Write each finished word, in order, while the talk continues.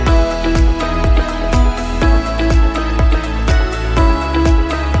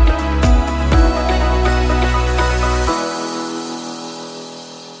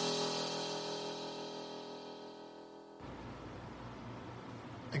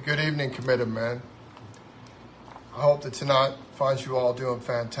Good evening, committed men. I hope that tonight finds you all doing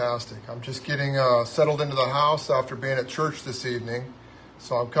fantastic. I'm just getting settled into the house after being at church this evening,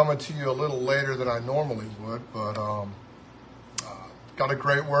 so I'm coming to you a little later than I normally would, but got a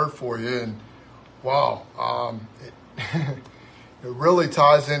great word for you, and wow, it really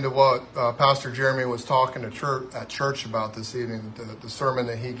ties into what Pastor Jeremy was talking to at church about this evening, the sermon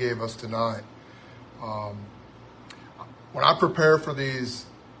that he gave us tonight. When I prepare for these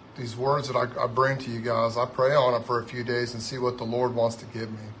words that I bring to you guys, I pray on it for a few days and see what the Lord wants to give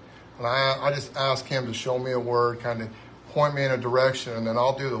me. And I just ask him to show me a word, kind of point me in a direction, and then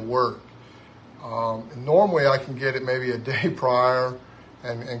I'll do the work. And normally I can get it maybe a day prior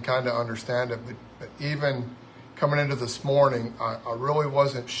and kind of understand it. But even coming into this morning, I really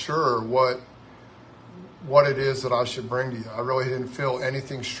wasn't sure what it is that I should bring to you. I really didn't feel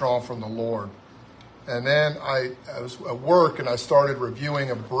anything strong from the Lord. And then I was at work and I started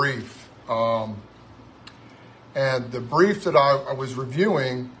reviewing a brief. And the brief that I was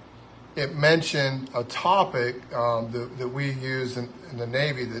reviewing, it mentioned a topic that we use in the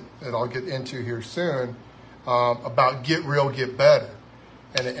Navy that I'll get into here soon, about get real, get better.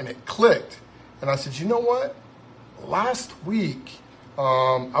 And it clicked. And I said, you know what? Last week,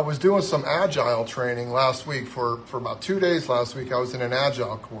 I was doing some Agile training last week. For about 2 days last week, I was in an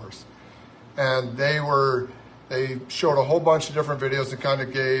Agile course. And they showed a whole bunch of different videos that kind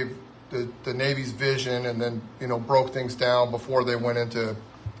of gave the Navy's vision, and then broke things down before they went into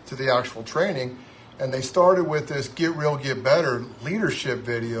the actual training. And they started with this Get Real, Get Better leadership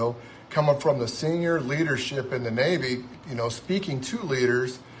video coming from the senior leadership in the Navy, speaking to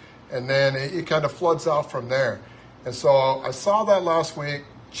leaders, and then it kind of floods out from there. And so I saw that last week.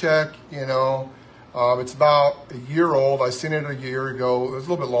 Check, it's about a year old. I seen it a year ago. It was a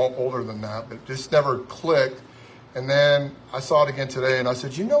little bit older than that, but it just never clicked. And then I saw it again today, and I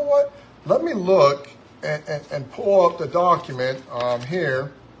said, you know what? Let me look and pull up the document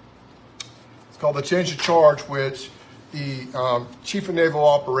here. It's called the Change of Charge, which the Chief of Naval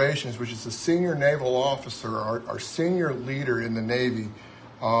Operations, which is the senior naval officer, our senior leader in the Navy,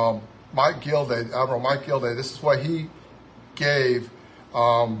 Admiral Mike Gilday, this is what he gave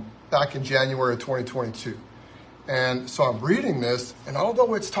back in January of 2022. And so I'm reading this, and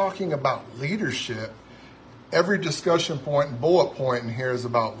although it's talking about leadership, every discussion point and bullet point in here is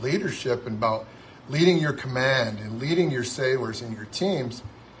about leadership and about leading your command and leading your sailors and your teams.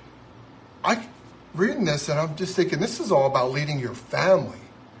 I'm reading this and I'm just thinking, this is all about leading your family,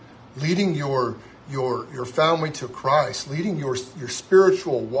 leading your family to Christ, leading your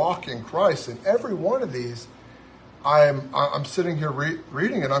spiritual walk in Christ. And every one of these, I'm sitting here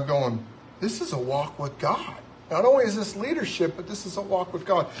reading and I'm going, this is a walk with God. Not only is this leadership, but this is a walk with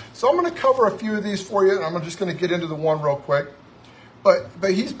God. So I'm going to cover a few of these for you, and I'm just going to get into the one real quick. But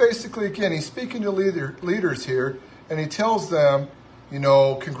he's basically, again, he's speaking to leaders here, and he tells them,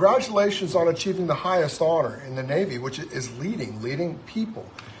 congratulations on achieving the highest honor in the Navy, which is leading people.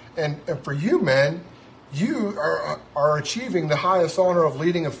 And for you men, you are achieving the highest honor of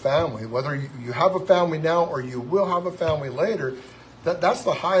leading a family. Whether you have a family now or you will have a family later, that's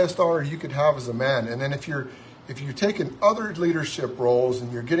the highest honor you could have as a man. And then if you're taking other leadership roles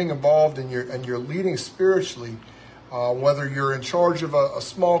and you're getting involved and you're leading spiritually, whether you're in charge of a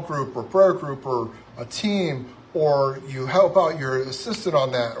small group or prayer group or a team, or you help out your assistant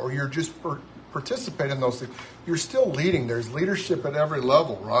on that, or you're just participating in those things, you're still leading. There's leadership at every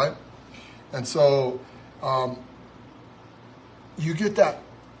level, right? And so you get that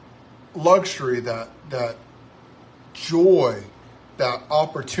luxury, that joy, that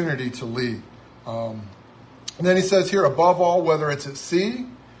opportunity to lead. And then he says here, above all, whether it's at sea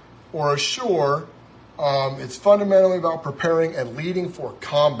or ashore, it's fundamentally about preparing and leading for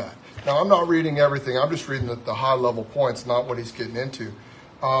combat. Now, I'm not reading everything. I'm just reading the high-level points, not what he's getting into.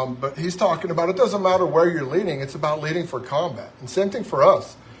 But he's talking about it doesn't matter where you're leading. It's about leading for combat. And same thing for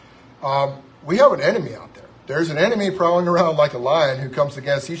us. We have an enemy out there. There's an enemy prowling around like a lion who comes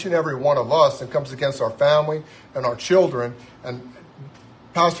against each and every one of us and comes against our family and our children. And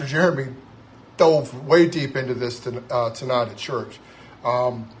Pastor Jeremy dove way deep into this tonight at church.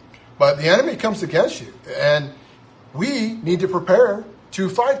 But the enemy comes against you, and we need to prepare to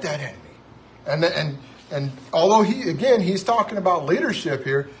fight that enemy. And although he's talking about leadership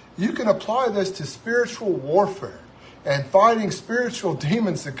here, you can apply this to spiritual warfare and fighting spiritual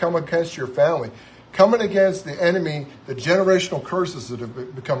demons that come against your family, coming against the enemy, the generational curses that have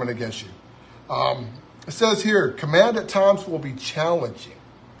been coming against you. It says here, command at times will be challenging.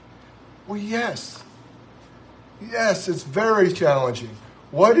 Well, yes, it's very challenging.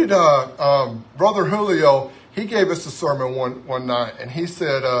 What did Brother Julio he gave us a sermon one night, and he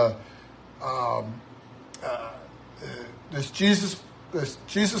said, this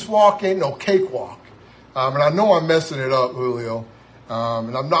Jesus walk ain't no cakewalk. And I know I'm messing it up, Julio,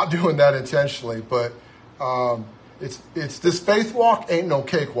 and I'm not doing that intentionally, but it's this faith walk ain't no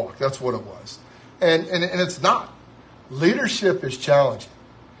cakewalk. That's what it was. And it's not. Leadership is challenging.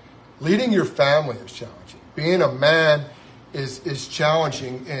 Leading your family is challenging. Being a man is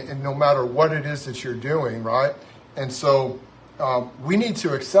challenging, and no matter what it is that you're doing, right? And so we need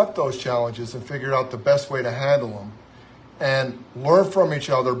to accept those challenges and figure out the best way to handle them and learn from each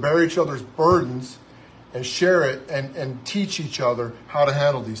other, bear each other's burdens, and share it and teach each other how to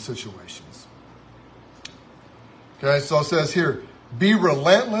handle these situations. Okay, so it says here, be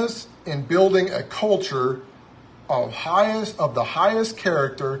relentless in building a culture of the highest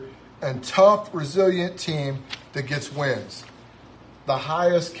character and tough, resilient team that gets wins. The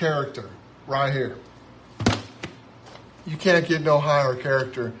highest character, right here. You can't get no higher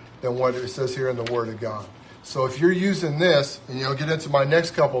character than what it says here in the Word of God. So if you're using this, and I'll get into my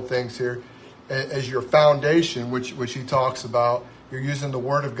next couple things here, as your foundation, which he talks about, you're using the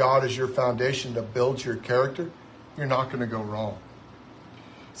Word of God as your foundation to build your character, you're not going to go wrong.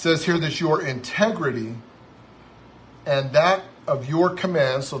 It says here that your integrity and that of your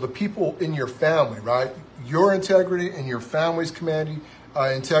command, so the people in your family, right? Your integrity and your family's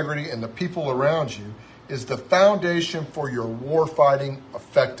integrity and the people around you is the foundation for your warfighting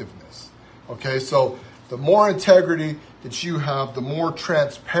effectiveness. Okay, so the more integrity that you have, the more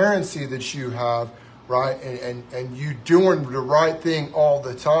transparency that you have, right? And you doing the right thing all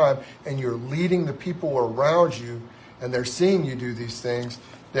the time, and you're leading the people around you, and they're seeing you do these things,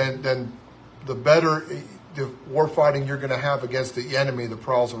 then the better the war fighting you're going to have against the enemy that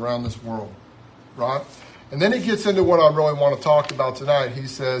prowls around this world, right? And then he gets into what I really want to talk about tonight. He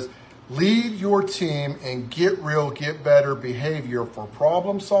says, lead your team in get real, get better behavior for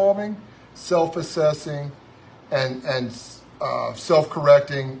problem solving, self-assessing, and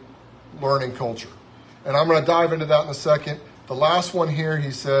self-correcting learning culture. And I'm going to dive into that in a second. The last one here,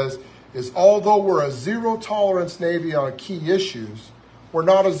 he says, is although we're a zero-tolerance Navy on key issues, we're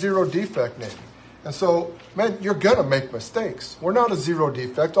not a zero-defect Navy. And so, man, you're going to make mistakes. We're not a zero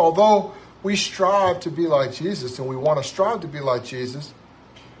defect. Although we strive to be like Jesus and we want to strive to be like Jesus,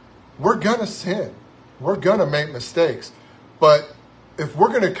 we're going to sin. We're going to make mistakes. But if we're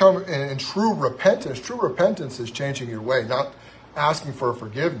going to come in true repentance is changing your way, not asking for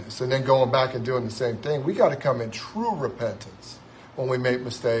forgiveness and then going back and doing the same thing. We got to come in true repentance when we make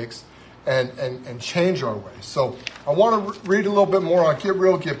mistakes and change our ways. So I want to read a little bit more on Get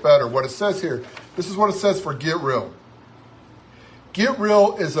Real, Get Better. What it says here, this is what it says for Get Real. Get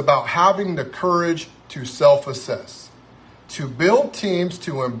Real is about having the courage to self-assess, to build teams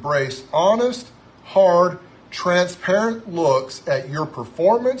to embrace honest, hard, transparent looks at your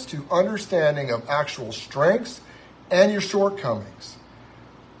performance to understanding of actual strengths and your shortcomings.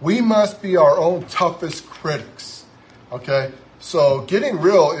 We must be our own toughest critics. Okay? So getting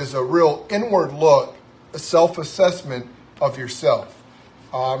real is a real inward look, a self-assessment of yourself.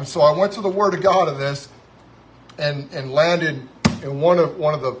 So I went to the Word of God of this and landed in one of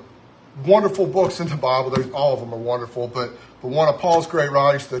the wonderful books in the Bible. All of them are wonderful, but one of Paul's great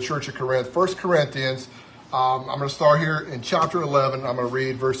writings to the Church of Corinth, 1 Corinthians. I'm going to start here in chapter 11. I'm going to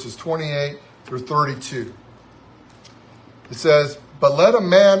read verses 28 through 32. It says, "But let a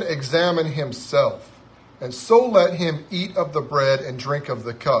man examine himself, and so let him eat of the bread and drink of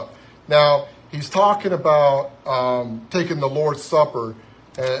the cup." Now, he's talking about taking the Lord's Supper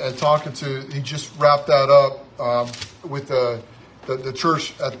and he just wrapped that up with the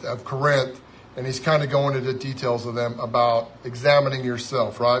church of Corinth, and he's kind of going into details of them about examining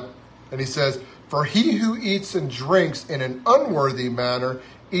yourself, right? And he says, "For he who eats and drinks in an unworthy manner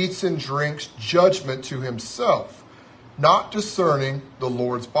eats and drinks judgment to himself, not discerning the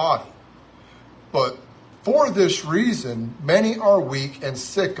Lord's body. But for this reason, many are weak and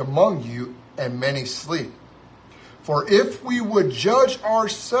sick among you, and many sleep. For if we would judge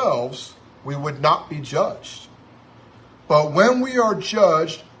ourselves, we would not be judged. But when we are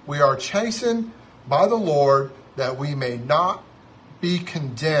judged, we are chastened by the Lord, that we may not be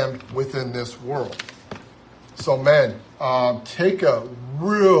condemned within this world." So, men, take a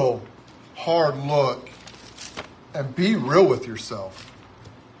real hard look and be real with yourself,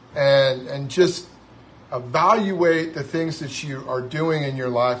 and just evaluate the things that you are doing in your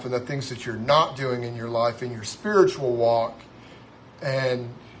life and the things that you're not doing in your life, in your spiritual walk. And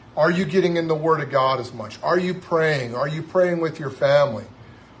are you getting in the Word of God as much? Are you praying? Are you praying with your family?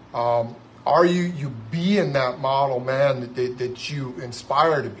 Are you being that model man that you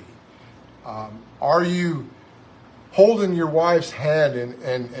inspire to be? Are you holding your wife's hand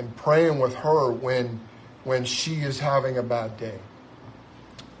and praying with her when she is having a bad day?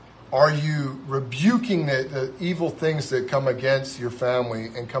 Are you rebuking the evil things that come against your family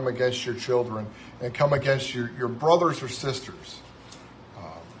and come against your children and come against your brothers or sisters?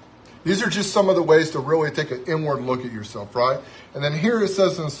 These are just some of the ways to really take an inward look at yourself, right? And then here it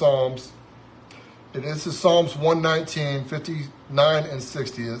says in Psalms, it is in Psalms 119, 59 and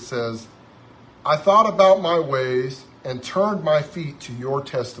 60, it says, I thought about my ways and turned my feet to your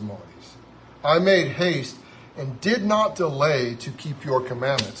testimonies. I made haste and did not delay to keep your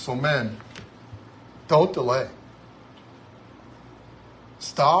commandments. So men, don't delay.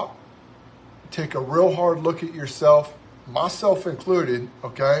 Stop. Take a real hard look at yourself, myself included.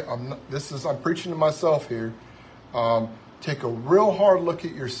 Okay, I'm preaching to myself here. Take a real hard look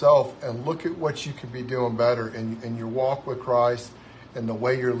at yourself and look at what you could be doing better in your walk with Christ and the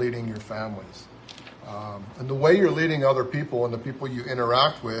way you're leading your families. And the way you're leading other people and the people you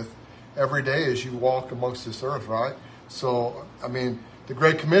interact with every day as you walk amongst this earth, right? So, I mean, the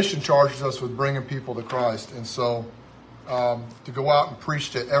Great Commission charges us with bringing people to Christ. And so to go out and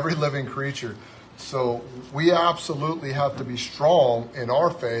preach to every living creature. So we absolutely have to be strong in our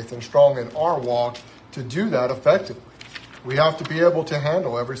faith and strong in our walk to do that effectively. We have to be able to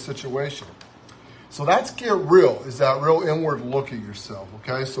handle every situation. So that's get real, is that real inward look at yourself,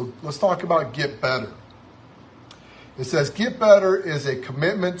 okay? So let's talk about get better. It says get better is a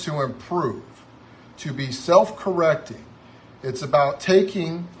commitment to improve, to be self-correcting. It's about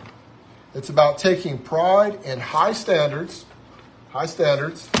taking pride in high standards,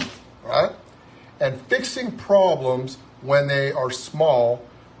 right? And fixing problems when they are small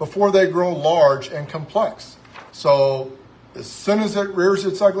before they grow large and complex. So as soon as it rears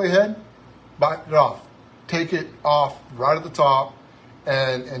its ugly head, bite it off. Take it off right at the top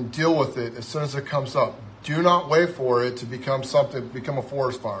and deal with it as soon as it comes up. Do not wait for it to become a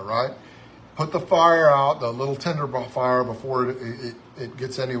forest fire, right? Put the fire out, the little tinder fire, before it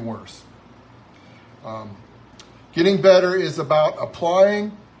gets any worse. Getting better is about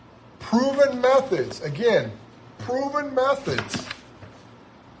applying proven methods. Again, proven methods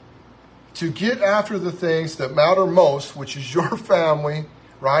to get after the things that matter most, which is your family,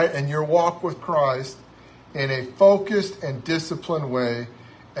 right? And your walk with Christ in a focused and disciplined way,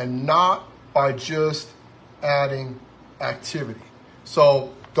 and not by just adding activity.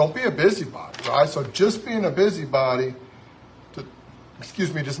 So don't be a busybody, right? So just being a busybody,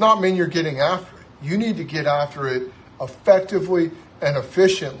 does not mean you're getting after it. You need to get after it effectively and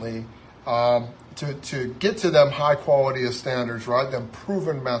efficiently to get to them high quality of standards, right? Them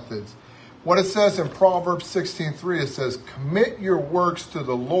proven methods. What it says in Proverbs 16:3, it says, commit your works to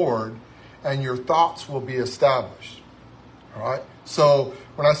the Lord and your thoughts will be established. All right? So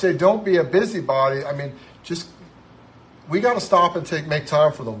when I say don't be a busybody, I mean, we got to stop and make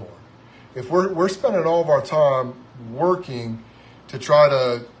time for the Lord. If we're spending all of our time working to try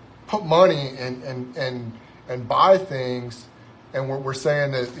to put money and buy things, and we're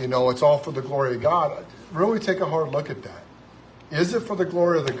saying that, it's all for the glory of God, really take a hard look at that. Is it for the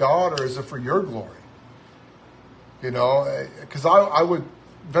glory of the God, or is it for your glory? Because I would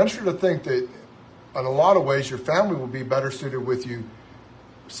venture to think that in a lot of ways your family will be better suited with you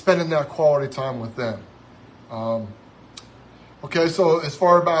spending that quality time with them. Okay, so as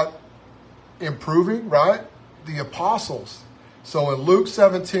far about improving, right? The apostles. So in Luke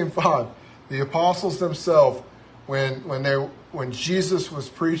 17:5, the apostles themselves, when Jesus was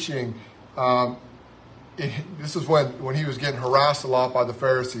preaching, this is when he was getting harassed a lot by the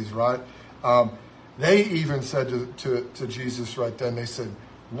Pharisees, right? They even said to Jesus right then, they said,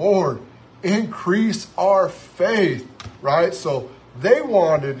 Lord, increase our faith, right? So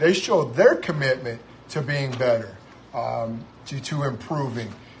they showed their commitment to being better, to improving.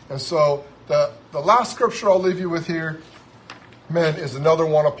 And so the last scripture I'll leave you with here, men, is another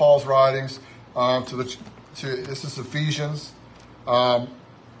one of Paul's writings. This is Ephesians.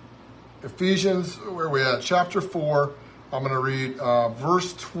 Ephesians, where are we at? Chapter 4. I'm going to read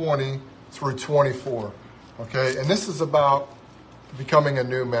verse 20 through 24. Okay, and this is about becoming a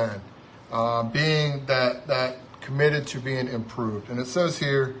new man, being that committed to being improved. And it says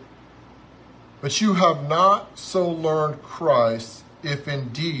here, but you have not so learned Christ, if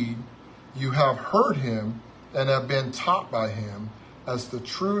indeed you have heard him and have been taught by him, as the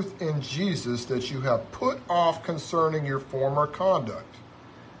truth in Jesus that you have put off concerning your former conduct.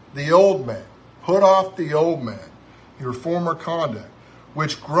 The old man. Put off the old man, your former conduct,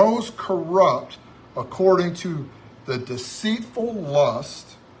 which grows corrupt according to the deceitful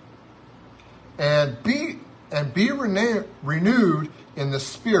lust, and be renewed in the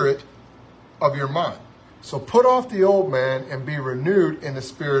spirit of your mind. So put off the old man and be renewed in the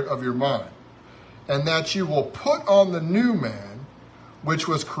spirit of your mind, and that you will put on the new man, which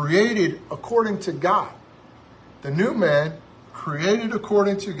was created according to God. The new man created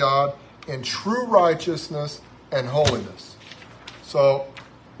according to God in true righteousness and holiness. So,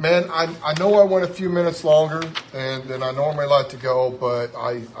 man, I know I went a few minutes longer than I normally like to go, but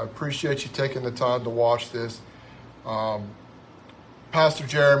I appreciate you taking the time to watch this. Pastor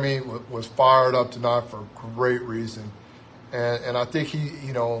Jeremy was fired up tonight for a great reason. And I think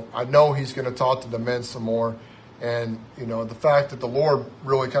I know he's going to talk to the men some more. And, the fact that the Lord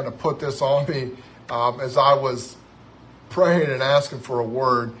really kind of put this on me as I was praying and asking for a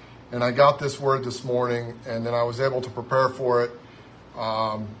word. And I got this word this morning, and then I was able to prepare for it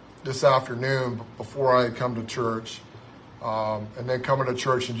this afternoon before I had come to church. And then coming to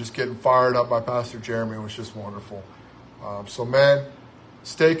church and just getting fired up by Pastor Jeremy was just wonderful. So, man,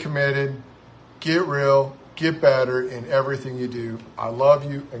 stay committed, get real, get better in everything you do. I love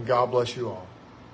you, and God bless you all.